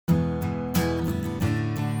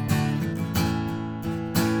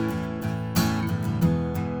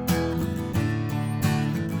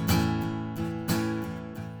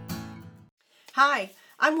Hi,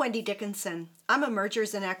 I'm Wendy Dickinson. I'm a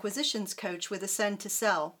mergers and acquisitions coach with Ascend to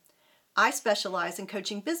Sell. I specialize in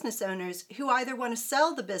coaching business owners who either want to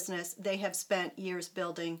sell the business they have spent years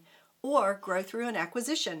building or grow through an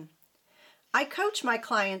acquisition. I coach my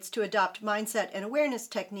clients to adopt mindset and awareness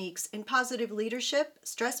techniques in positive leadership,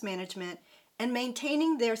 stress management, and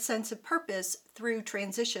maintaining their sense of purpose through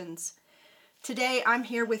transitions. Today, I'm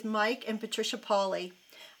here with Mike and Patricia Pauly.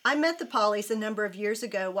 I met the Paulys a number of years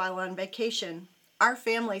ago while on vacation. Our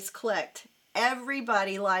families clicked.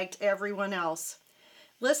 Everybody liked everyone else.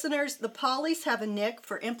 Listeners, the Paulys have a knack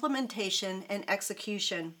for implementation and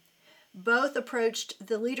execution. Both approached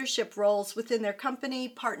the leadership roles within their company,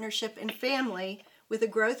 partnership, and family with a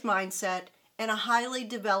growth mindset and a highly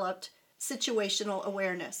developed situational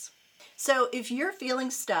awareness. So if you're feeling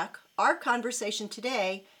stuck, our conversation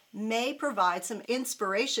today may provide some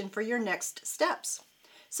inspiration for your next steps.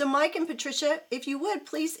 So Mike and Patricia, if you would,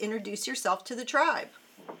 please introduce yourself to the tribe.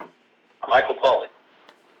 Michael Pauly.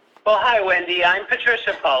 Well, hi, Wendy. I'm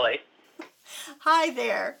Patricia Pauly. Hi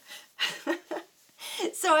there.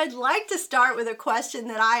 So I'd like to start with a question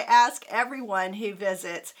that I ask everyone who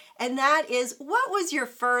visits, and that is, what was your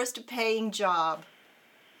first paying job?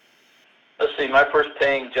 Let's see, my first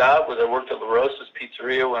paying job was I worked at La Rosa's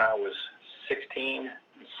Pizzeria when I was 16,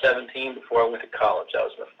 17 before I went to college. That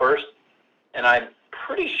was my first, and I'm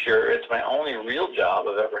pretty sure it's my only real job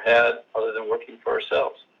I've ever had other than working for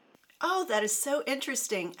ourselves. Oh, that is so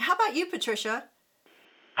interesting. How about you, Patricia?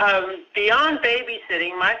 Beyond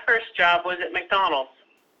babysitting, my first job was at McDonald's.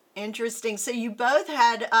 Interesting. So you both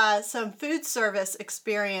had some food service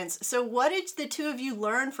experience. So what did the two of you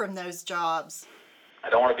learn from those jobs? I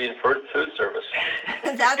don't want to be in food service.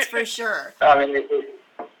 That's for sure. I mean,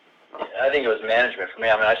 I think it was management for me.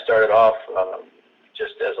 I mean, I started off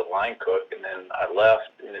just as a line cook, and then I left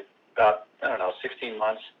in about, 16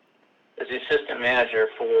 months as the assistant manager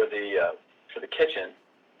for the kitchen,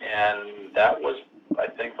 and that was, I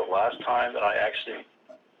think, the last time that I actually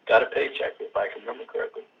got a paycheck, if I can remember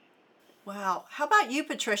correctly. Wow. How about you,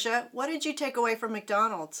 Patricia? What did you take away from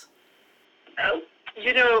McDonald's?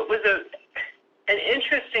 It was an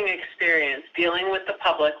interesting experience dealing with the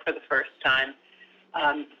public for the first time.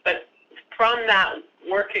 But from that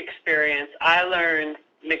work experience, I learned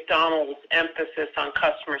McDonald's emphasis on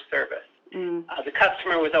customer service. The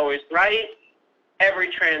customer was always right. Every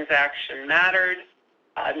transaction mattered.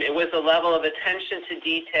 It was a level of attention to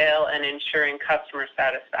detail and ensuring customer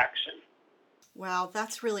satisfaction. Wow,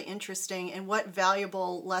 that's really interesting, and what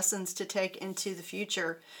valuable lessons to take into the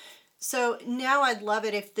future. So now I'd love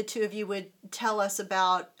it if the two of you would tell us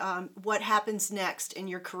about what happens next in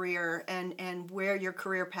your career and where your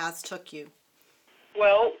career paths took you.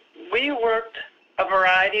 Well, we worked a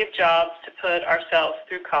variety of jobs to put ourselves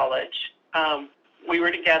through college. We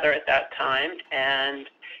were together at that time and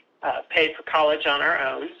paid for college on our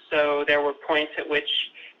own. So there were points at which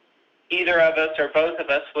either of us or both of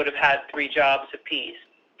us would have had 3 jobs apiece.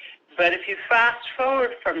 But if you fast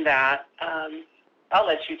forward from that, I'll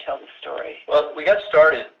let you tell the story. Well, we got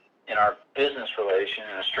started in our business relation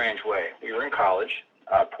in a strange way. We were in college,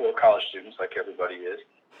 poor college students like everybody is,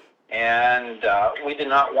 and we did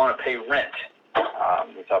not want to pay rent.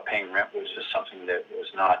 We thought paying rent was just something that was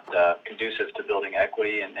not conducive to building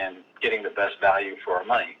equity and getting the best value for our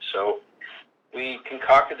money. So we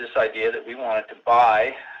concocted this idea that we wanted to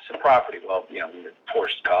buy some property. Well, you're a poor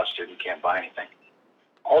college student, you can't buy anything.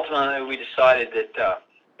 Ultimately, we decided that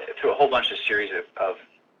through a whole bunch of series of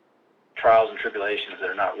trials and tribulations that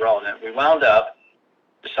are not relevant, we wound up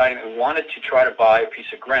deciding that we wanted to try to buy a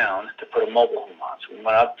piece of ground to put a mobile home on. So we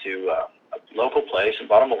went up to a local place and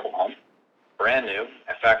bought a mobile home, brand new.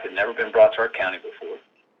 In fact, it had never been brought to our county before,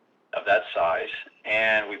 of that size.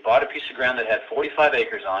 And we bought a piece of ground that had 45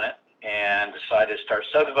 acres on it and decided to start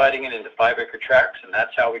subdividing it into 5-acre tracts, and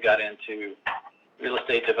that's how we got into real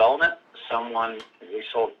estate development. We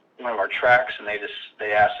sold one of our tracts, and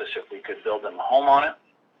they asked us if we could build them a home on it.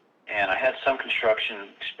 And I had some construction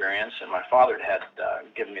experience, and my father had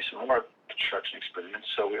given me some more construction experience.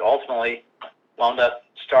 So we ultimately wound up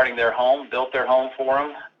starting their home, built their home for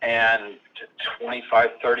them, and 25,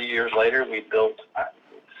 30 years later, we built,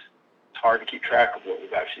 it's hard to keep track of what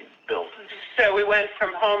we've actually built. So we went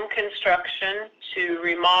from home construction to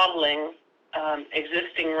remodeling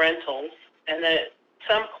existing rentals, and then at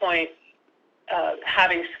some point,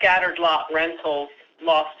 having scattered lot rentals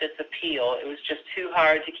lost its appeal. It was just too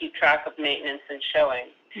hard to keep track of maintenance and showing.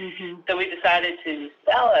 So we decided to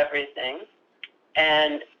sell everything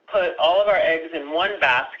and put all of our eggs in one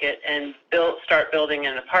basket and start building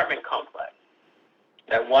an apartment complex.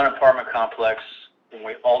 That one apartment complex, when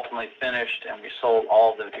we ultimately finished and we sold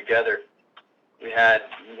all of them together, We had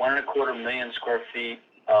 1.25 million square feet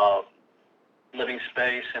of living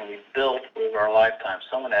space, and we built over our lifetime,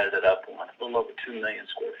 someone added it up, a little over 2 million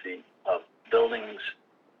square feet of buildings,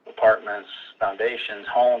 apartments, foundations,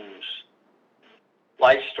 homes,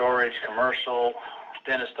 light storage, commercial,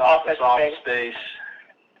 dentist office space.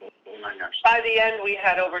 By the end, we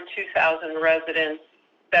had over 2,000 residents,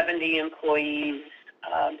 70 employees,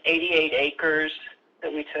 88 acres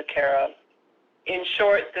that we took care of. In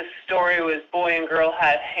short, the story was boy and girl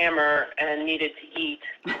had hammer and needed to eat,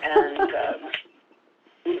 and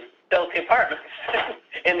we built the apartments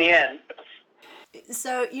in the end.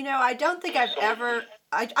 So, I don't think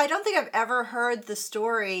I've ever heard the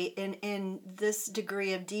story in this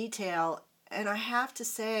degree of detail, and I have to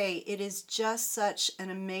say it is just such an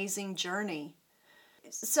amazing journey.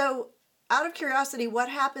 So, out of curiosity, what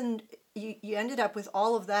happened? You ended up with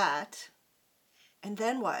all of that, and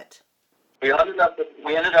then what? We ended up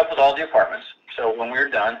with all the apartments. So when we were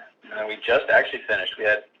done, and we just actually finished, we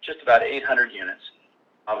had just about 800 units.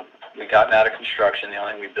 We gotten out of construction. The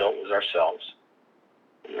only thing we built was ourselves.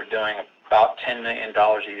 We were doing about $10 million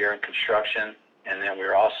a year in construction, and then we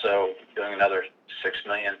were also doing another $6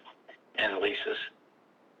 million in leases.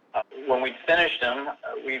 When we finished them,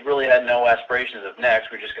 we really had no aspirations of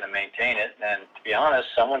next. We were just going to maintain it. And to be honest,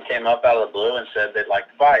 someone came up out of the blue and said they'd like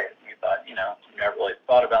to buy it. We thought, we never really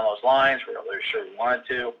thought about those lines. We weren't really sure we wanted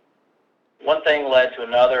to. One thing led to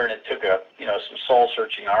another, and it took some soul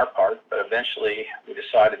searching on our part. But eventually, we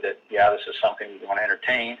decided that this is something we want to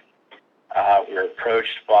entertain. We were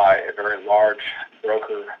approached by a very large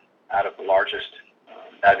broker out of the largest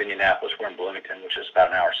out of Indianapolis. We're in Bloomington, which is about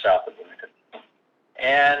an hour south of Bloomington.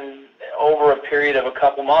 And over a period of a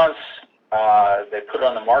couple months, they put it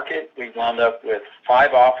on the market. We wound up with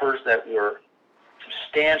 5 offers that were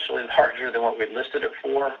substantially larger than what we listed it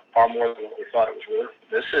for, far more than what we thought it was worth.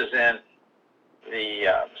 This is in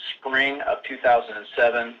the spring of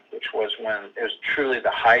 2007, which was when it was truly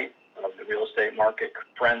the height of the real estate market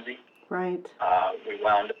frenzy. Right. We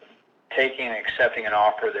wound up taking and accepting an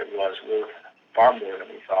offer that was worth far more than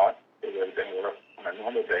we thought it would have been worth on a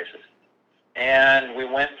normal basis. And we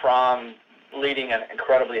went from leading an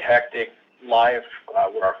incredibly hectic life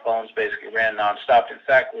where our phones basically ran nonstop. In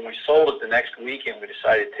fact, when we sold it the next weekend, we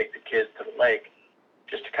decided to take the kids to the lake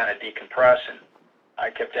just to kind of decompress. And I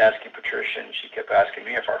kept asking Patricia, and she kept asking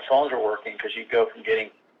me if our phones were working, because you go from getting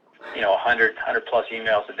 100 plus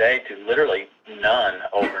emails a day to literally none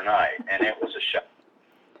overnight, and it was a shock.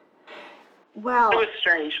 Wow. It was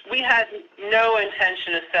strange. We had no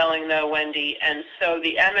intention of selling, though, Wendy, and so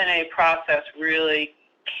the M&A process really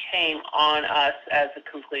came on us as a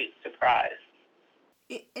complete surprise.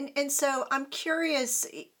 And so I'm curious,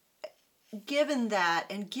 given that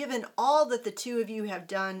and given all that the two of you have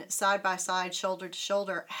done side by side, shoulder to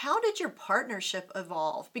shoulder, how did your partnership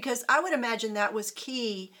evolve? Because I would imagine that was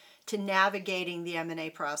key to navigating the M&A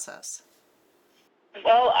process.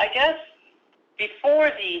 Well, I guess before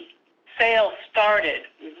the sale started,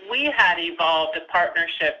 we had evolved a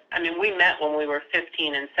partnership. I mean, we met when we were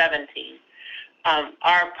 15 and 17.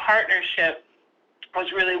 Our partnership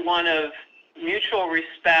was really one of mutual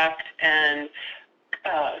respect and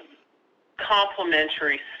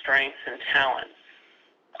complementary strengths and talents.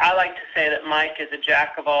 I like to say that Mike is a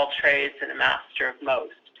jack of all trades and a master of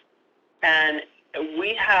most. And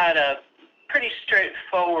we had a pretty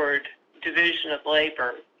straightforward division of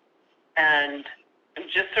labor and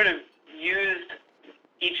just sort of used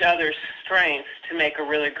each other's strengths to make a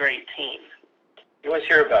really great team. You always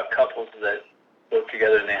hear about couples that work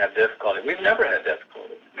together and they have difficulty. We've never had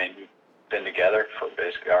difficulty. I mean, we've been together for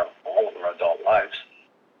basically all of our adult lives.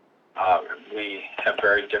 We have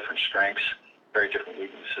very different strengths, very different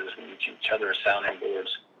weaknesses. We use each other as sounding boards.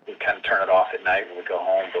 We kind of turn it off at night when we go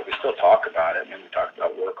home, but we still talk about it. I mean, we talk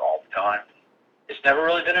about work all the time. It's never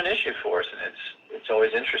really been an issue for us, and it's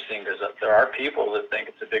always interesting because there are people that think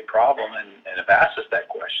it's a big problem and have asked us that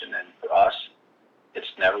question, and for us,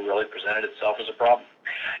 it's never really presented itself as a problem.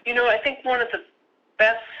 I think one of the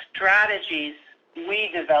best strategies we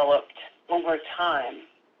developed over time,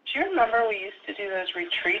 do you remember we used to do those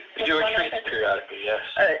retreats? We do retreats periodically, yes.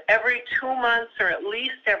 Every 2 months or at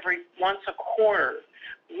least once a quarter,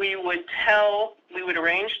 we would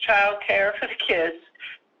arrange childcare for the kids,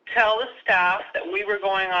 tell the staff that we were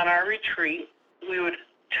going on our retreat. We would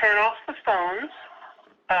turn off the phones,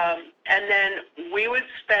 and then we would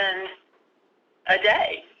spend a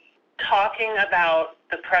day talking about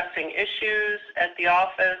the pressing issues at the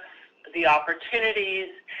office, the opportunities,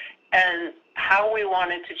 and how we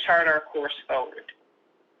wanted to chart our course forward.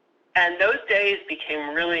 And those days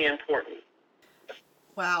became really important.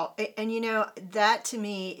 Wow. And that to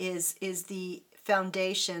me is the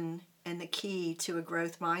foundation and the key to a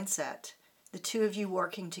growth mindset. The two of you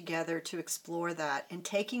working together to explore that and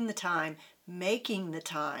taking the time, making the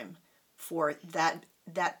time for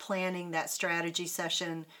that planning, that strategy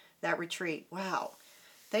session, that retreat. Wow.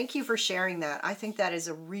 Thank you for sharing that. I think that is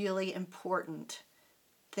a really important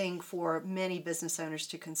thing for many business owners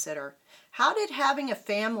to consider. How did having a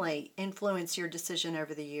family influence your decision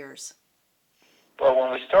over the years? Well,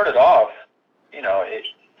 when we started off, you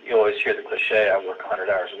always hear the cliche, I work 100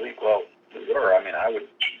 hours a week. Well, we were. I mean, I would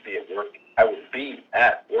be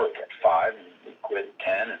at work at 5 and we quit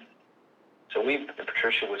at 10. And so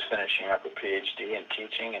Patricia was finishing up her PhD and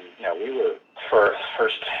teaching, and, we were for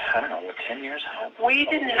first, 10 years? We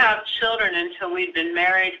didn't have children until we'd been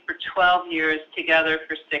married for 12 years, together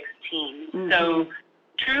for 16. Mm-hmm. So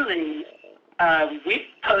truly, we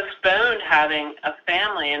postponed having a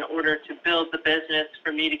family in order to build the business,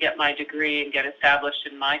 for me to get my degree and get established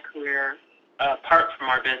in my career, apart from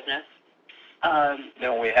our business.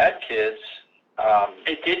 Then when we had kids,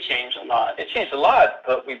 it did change a lot. It changed a lot,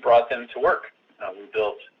 but we brought them to work. We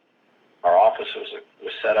built, our office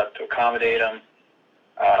was set up to accommodate them.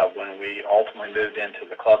 When we ultimately moved into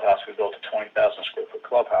the clubhouse, we built a 20,000 square foot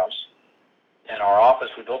clubhouse. In our office,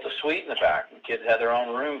 we built a suite in the back. The kids had their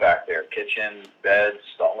own room back there, kitchen, beds,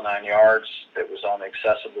 the whole 9 yards. That was only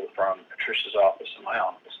accessible from Patricia's office and my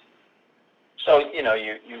office. So,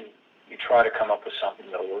 you try to come up with something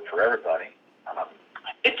that'll work for everybody.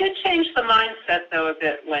 It did change the mindset, though, a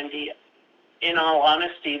bit, Wendy. In all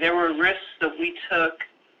honesty, there were risks that we took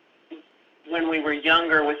when we were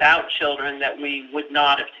younger without children that we would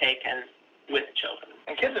not have taken with children.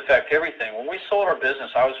 And kids affect everything. When we sold our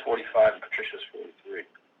business, I was 45 and Patricia was 43.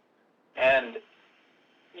 And,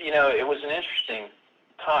 it was an interesting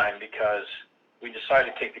time because we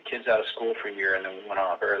decided to take the kids out of school for a year, and then we went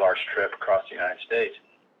on a very large trip across the United States.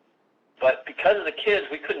 But because of the kids,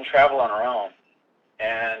 we couldn't travel on our own.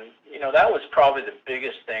 And, that was probably the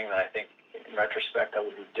biggest thing that I think, in retrospect, that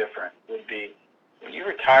would be different, would be when you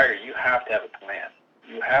retire, you have to have a plan.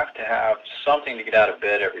 You have to have something to get out of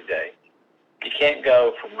bed every day. You can't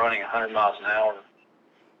go from running 100 miles an hour,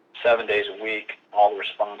 7 days a week, all the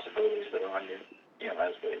responsibilities that are on you,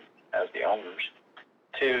 as the owners,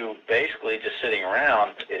 to basically just sitting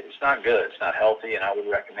around. It's not good. It's not healthy, and I would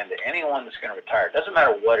recommend to anyone that's going to retire, it doesn't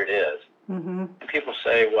matter what it is. Mm-hmm. And people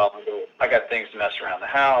say, well, I got things to mess around the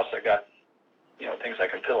house. I got, things I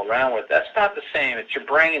can fiddle around with. That's not the same. It's your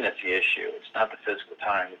brain that's the issue. It's not the physical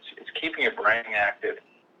time. It's keeping your brain active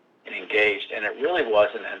and engaged. And it really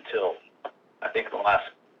wasn't until, I think, the last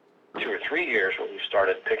 2 or 3 years where we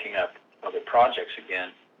started picking up other projects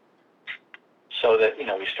again, so that,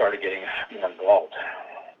 we started getting more involved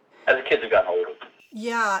as the kids have gotten older.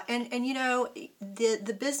 Yeah, and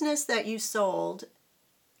the business that you sold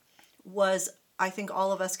was, I think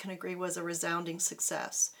all of us can agree, was a resounding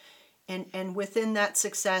success. And within that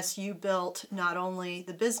success, you built not only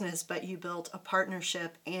the business, but you built a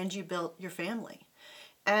partnership and you built your family.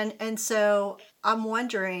 And so I'm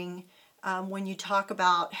wondering, when you talk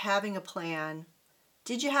about having a plan,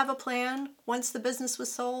 did you have a plan once the business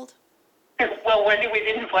was sold? Well, Wendy, we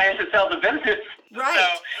didn't plan to sell the business.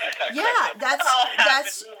 Right. So, yeah,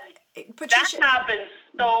 that's Patricia. That happened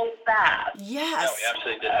so fast. Yes. No, we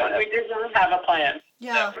absolutely did not. We did not have a plan.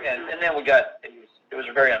 Yeah. And then it was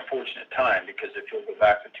a very unfortunate time, because if you'll go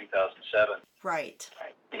back to 2007. Right.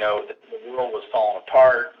 The world was falling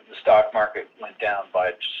apart. The stock market went down by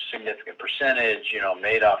a significant percentage.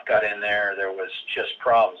 Madoff got in there. There was just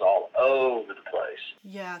problems all over the place.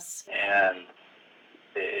 Yes. And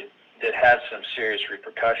it had some serious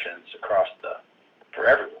repercussions for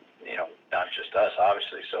everyone, not just us,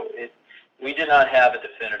 obviously. So we did not have a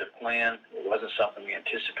definitive plan. It wasn't something we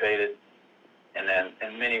anticipated. And then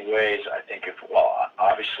in many ways, I think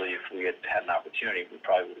obviously if we had had an opportunity, we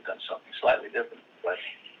probably would have done something slightly different. But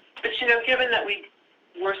given that we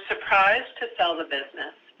were surprised to sell the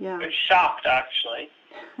business, yeah, we were shocked actually,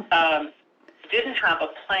 didn't have a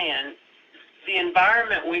plan, the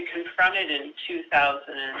environment we confronted in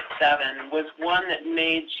 2007 was one that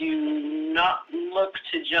made you not look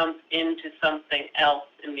to jump into something else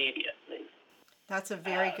immediately. That's a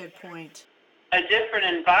very good point. A different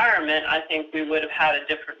environment, I think we would have had a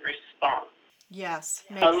different response. Yes.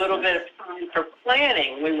 A little bit of time for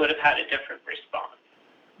planning, we would have had a different response.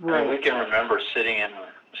 Right. I mean, we can remember sitting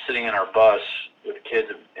in our bus with kids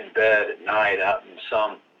in bed at night out in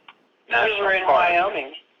some national park. We were in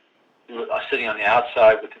Wyoming. Sitting on the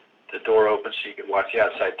outside with the door open so you could watch the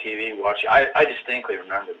outside TV. I distinctly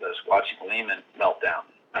remember this, watching Lehman meltdown.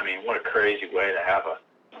 I mean, what a crazy way to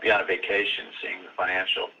be on a vacation, seeing the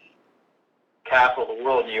financial capital of the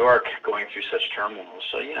world, New York, going through such turmoil.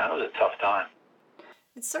 So, it was a tough time.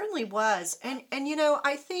 It certainly was. And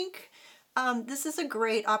I think this is a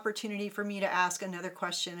great opportunity for me to ask another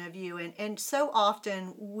question of you. And so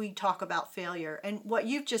often we talk about failure. And what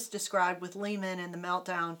you've just described with Lehman and the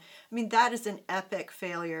meltdown, I mean, that is an epic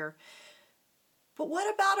failure. But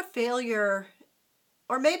what about a failure,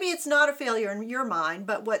 or maybe it's not a failure in your mind,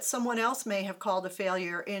 but what someone else may have called a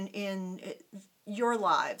failure in your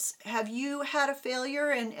lives? Have you had a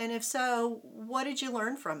failure? And if so, what did you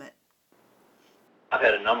learn from it? I've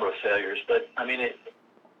had a number of failures, but I mean,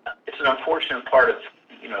 it's an unfortunate part of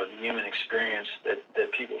the human experience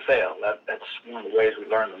that people fail. That's one of the ways we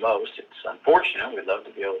learn the most. It's unfortunate. We'd love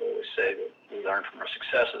to be able to always say that we learn from our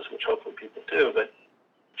successes, which hopefully people do, but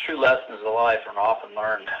true lessons of life are often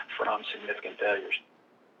learned from significant failures.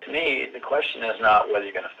 To me, the question is not whether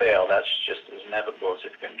you're going to fail. That's just as inevitable as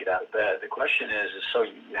if you're going to get out of bed. The question is so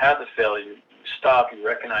you have the failure, you stop, you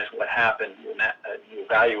recognize what happened, you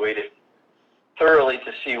evaluate it thoroughly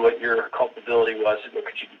to see what your culpability was, what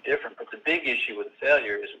could you do different. But the big issue with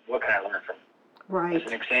failure is what can I learn from it? Right. As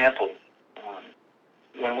an example,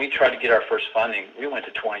 when we tried to get our first funding, we went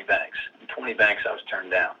to 20 banks. And 20 banks I was turned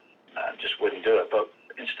down. Just wouldn't do it. But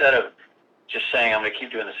instead of just saying I'm going to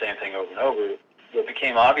keep doing the same thing over and over, what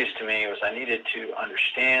became obvious to me was I needed to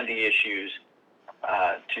understand the issues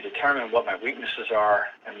to determine what my weaknesses are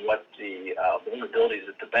and what the vulnerabilities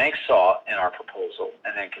that the bank saw in our proposal,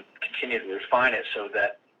 and then continue to refine it so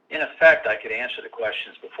that, in effect, I could answer the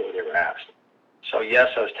questions before they were asked. So yes,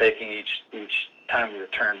 I was taking each time we were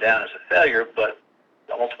turned down as a failure, but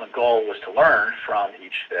the ultimate goal was to learn from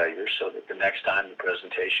each failure so that the next time the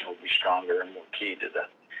presentation would be stronger and more key to the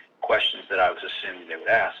questions that I was assuming they would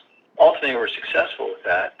ask. Ultimately, we were successful with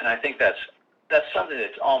that, and I think that's something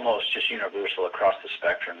that's almost just universal across the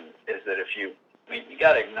spectrum, is that you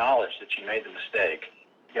got to acknowledge that you made the mistake.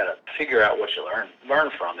 You got to figure out what you learn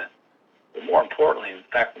from it. But more importantly, in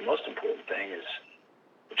fact, the most important thing is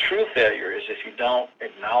the true failure is if you don't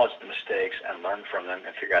acknowledge the mistakes and learn from them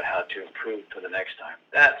and figure out how to improve for the next time.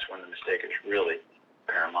 That's when the mistake is really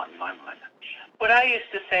paramount in my mind. What I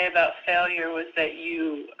used to say about failure was that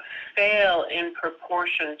you fail in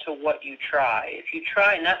proportion to what you try. If you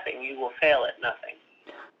try nothing, you will fail at nothing.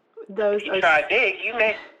 If you try big, you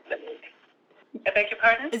may... I beg your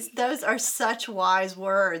pardon? Those are such wise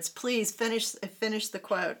words. Please finish the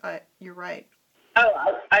quote. You're right.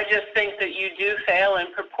 Oh, I just think that you do fail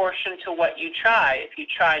in proportion to what you try. If you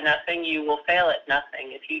try nothing, you will fail at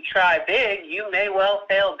nothing. If you try big, you may well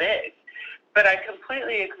fail big. But I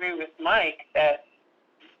completely agree with Mike that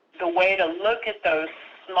the way to look at those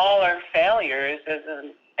smaller failures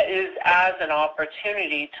is as an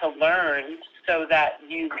opportunity to learn so that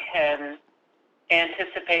you can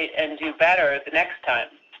anticipate and do better the next time.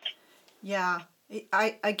 Yeah.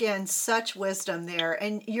 Again, such wisdom there.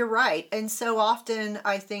 And you're right. And so often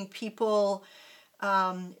I think people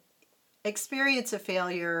experience a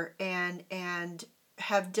failure and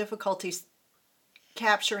have difficulties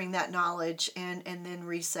capturing that knowledge and then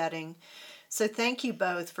resetting. So thank you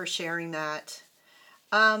both for sharing that.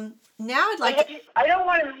 Now I'd like to... I don't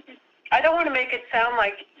want to make it sound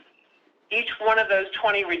like each one of those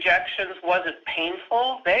 20 rejections wasn't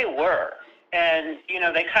painful. They were. And,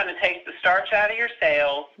 they kind of take the starch out of your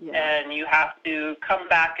sail, and you have to come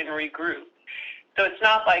back and regroup. So it's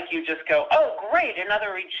not like you just go, oh, great,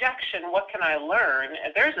 another rejection, what can I learn?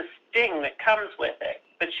 And there's a sting that comes with it.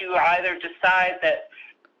 But you either decide that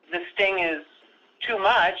the sting is too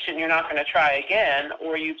much and you're not going to try again,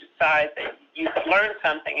 or you decide that you've learned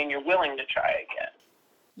something and you're willing to try again.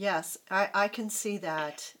 Yes, I can see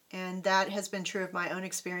that. And that has been true of my own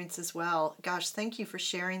experience as well. Gosh, thank you for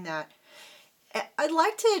sharing that. I'd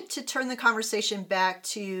like to turn the conversation back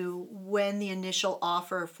to when the initial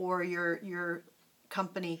offer for your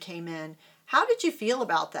company came in. How did you feel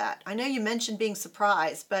about that? I know you mentioned being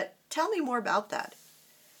surprised, but tell me more about that.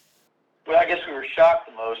 Well, I guess we were shocked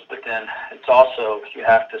the most, but then it's also, you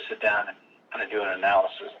have to sit down and kind of do an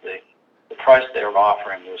analysis. The price they were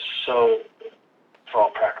offering was so, for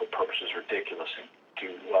all practical purposes, ridiculous to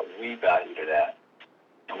what we valued it at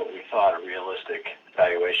and what we thought a realistic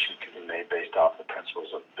valuation could be made based off the principles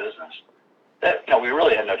of the business. That, we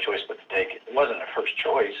really had no choice but to take it. It wasn't a first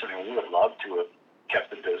choice. I mean, we would love to have kept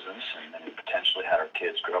the business and then potentially had our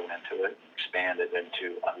kids grow into it and expand it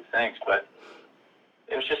into other things, but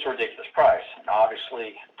it was just a ridiculous price. And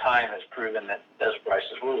obviously, time has proven that those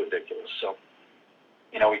prices were ridiculous. So,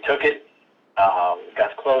 we took it, we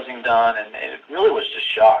got the closing done, and it really was just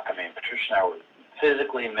shock. I mean, Patricia and I were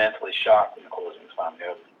physically, mentally shocked when the closing was finally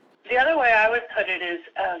over. The other way I would put it is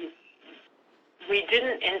we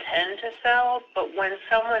didn't intend to sell, but when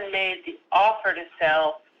someone made the offer to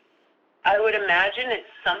sell, I would imagine it's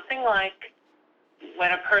something like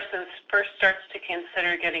when a person first starts to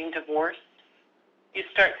consider getting divorced, you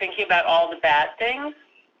start thinking about all the bad things,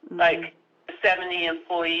 like 70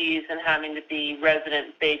 employees and having to be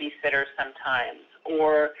resident babysitter sometimes,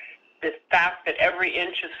 or the fact that every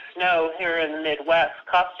inch of snow here in the Midwest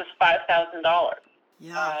cost us $5,000.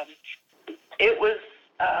 Yeah. It was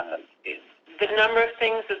the number of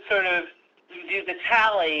things that sort of you do the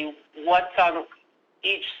tally, what's on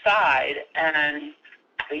each side, and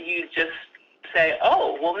you just say,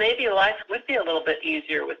 oh, well, maybe life would be a little bit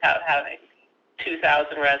easier without having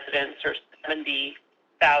 2,000 residents or 70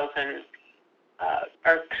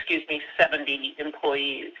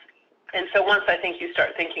 employees. And so once I think you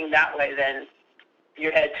start thinking that way, then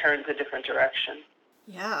your head turns a different direction.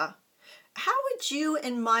 Yeah. How would you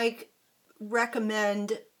and Mike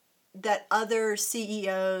recommend that other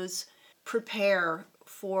CEOs prepare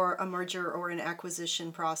for a merger or an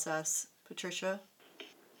acquisition process, Patricia?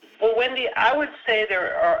 Well, Wendy, I would say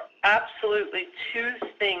there are absolutely two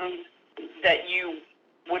things that you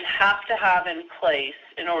would have to have in place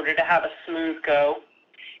in order to have a smooth go.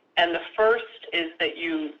 And the first is that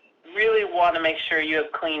you really want to make sure you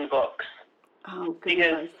have clean books. Oh, good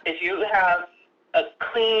Because advice. if you have a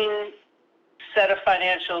clean set of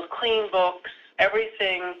financials, clean books,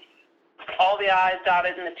 everything, all the I's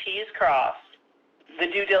dotted and the T's crossed, the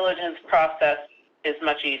due diligence process is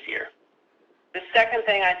much easier. The second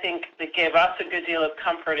thing I think that gave us a good deal of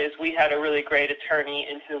comfort is we had a really great attorney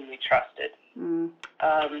in whom we trusted. And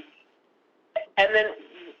then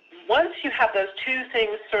once you have those two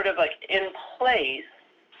things sort of like in place,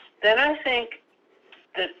 then I think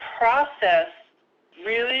the process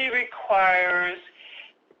really requires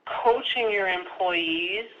coaching your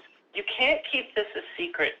employees. You can't keep this a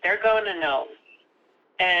secret. They're going to know.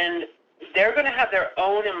 And they're going to have their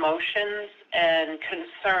own emotions and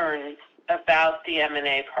concerns about the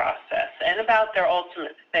M&A process and about their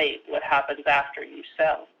ultimate fate, what happens after you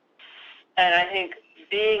sell. And I think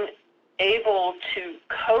being able to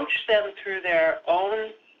coach them through their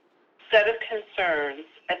own set of concerns,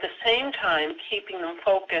 at the same time keeping them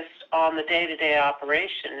focused on the day-to-day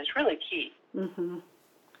operation is really key. Mm-hmm.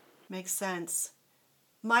 Makes sense.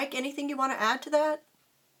 Mike, anything you want to add to that?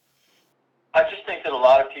 I just think that a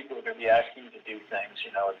lot of people are going to be asking you to do things,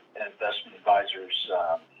 investment advisors,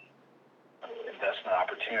 investment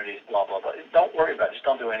opportunities, blah, blah, blah. Don't worry about it. Just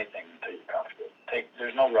don't do anything until you're comfortable.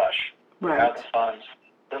 There's no rush. Right. You have the funds.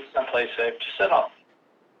 Live someplace safe. Just sit on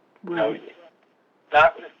them. Right.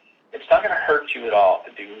 It's not going to hurt you at all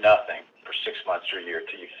to do nothing for 6 months or a year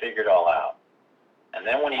till you figure it all out. And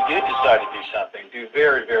then when you do decide to do something, do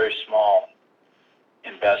very, very small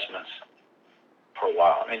investments for a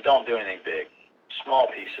while. I mean, don't do anything big. Small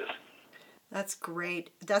pieces. That's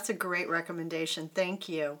great. That's a great recommendation. Thank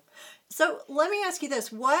you. So let me ask you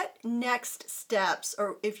this. What next steps,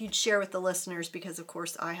 or if you'd share with the listeners, because of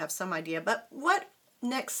course I have some idea, but what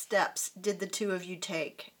next steps did the two of you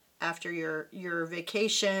take after your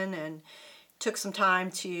vacation and took some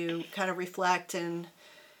time to kind of reflect and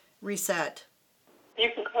reset? You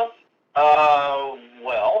can go.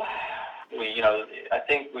 Well, I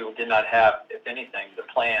think we did not have, if anything, the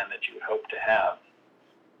plan that you would hope to have.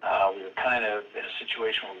 We were kind of in a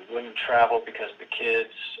situation where we wouldn't travel because of the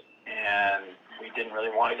kids, and we didn't really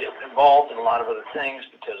want to get involved in a lot of other things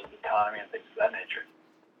because of the economy and things of that nature.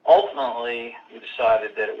 Ultimately, we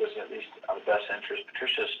decided that it was at least in our best interest.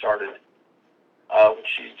 Patricia started what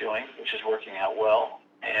she's doing, which is working out well,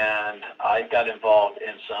 and I got involved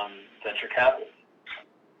in some venture capital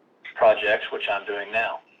projects, which I'm doing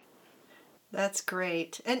now. That's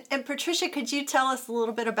great. And Patricia, could you tell us a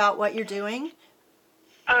little bit about what you're doing?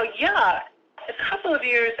 Yeah. A couple of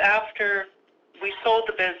years after we sold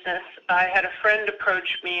the business, I had a friend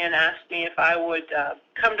approach me and asked me if I would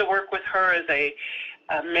come to work with her as a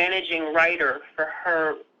managing writer for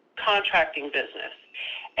her contracting business.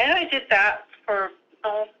 And I did that for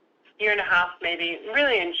a year and a half maybe,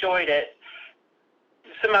 really enjoyed it.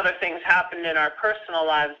 Some other things happened in our personal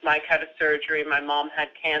lives. Mike had a surgery, my mom had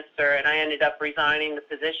cancer, and I ended up resigning the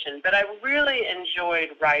position. But I really enjoyed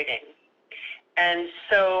writing. And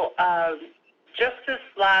so just this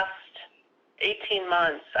last 18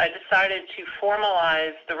 months, I decided to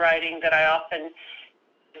formalize the writing that I often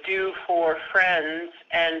do for friends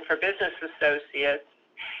and for business associates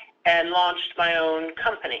and launched my own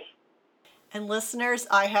company. And listeners,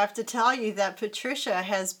 I have to tell you that Patricia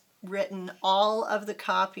has written all of the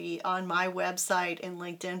copy on my website and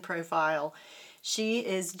LinkedIn profile. She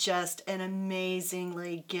is just an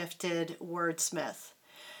amazingly gifted wordsmith.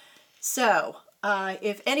 So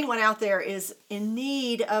If anyone out there is in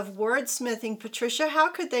need of wordsmithing, Patricia, how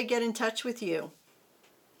could they get in touch with you?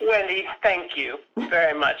 Wendy, thank you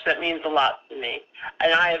very much. That means a lot to me.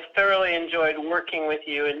 And I have thoroughly enjoyed working with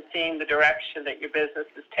you and seeing the direction that your business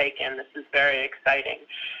has taken. This is very exciting.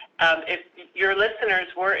 If your listeners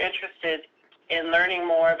were interested in learning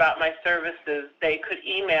more about my services, they could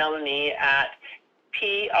email me at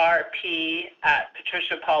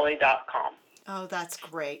prp@patriciapauley.com. Oh, that's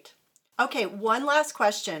great. Okay, one last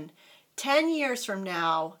question. 10 years from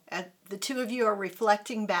now, the two of you are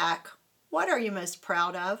reflecting back. What are you most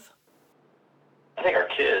proud of? I think our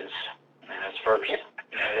kids. I mean, that's first.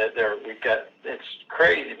 It's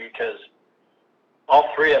crazy because all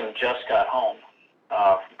three of them just got home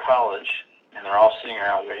from college, and they're all sitting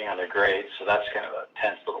around waiting on their grades. So that's kind of a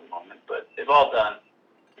tense little moment. But they've all done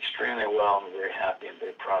extremely well, and we're very happy and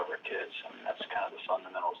very proud of our kids. I mean, that's kind of the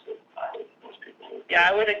fundamentals that I hope most people would. Yeah,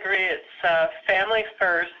 I would agree. It's family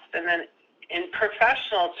first, and then in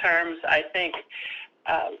professional terms, I think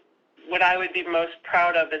what I would be most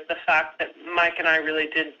proud of is the fact that Mike and I really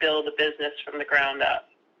did build a business from the ground up.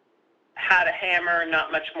 Had a hammer,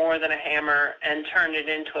 not much more than a hammer, and turned it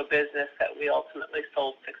into a business that we ultimately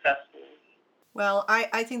sold successfully. Well,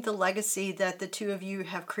 I think the legacy that the two of you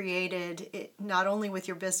have created, not only with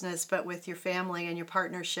your business, but with your family and your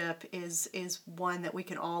partnership, is one that we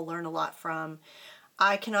can all learn a lot from.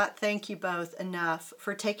 I cannot thank you both enough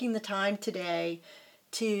for taking the time today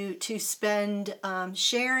to spend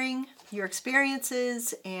sharing your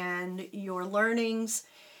experiences and your learnings.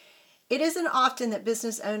 It isn't often that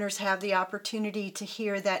business owners have the opportunity to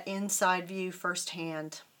hear that inside view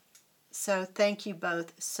firsthand. So thank you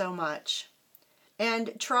both so much.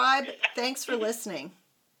 And Tribe, thanks for listening.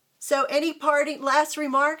 So any last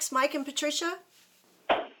remarks, Mike and Patricia?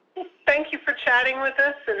 Thank you for chatting with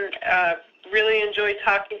us, and really enjoyed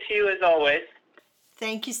talking to you as always.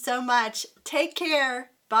 Thank you so much. Take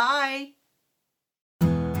care. Bye.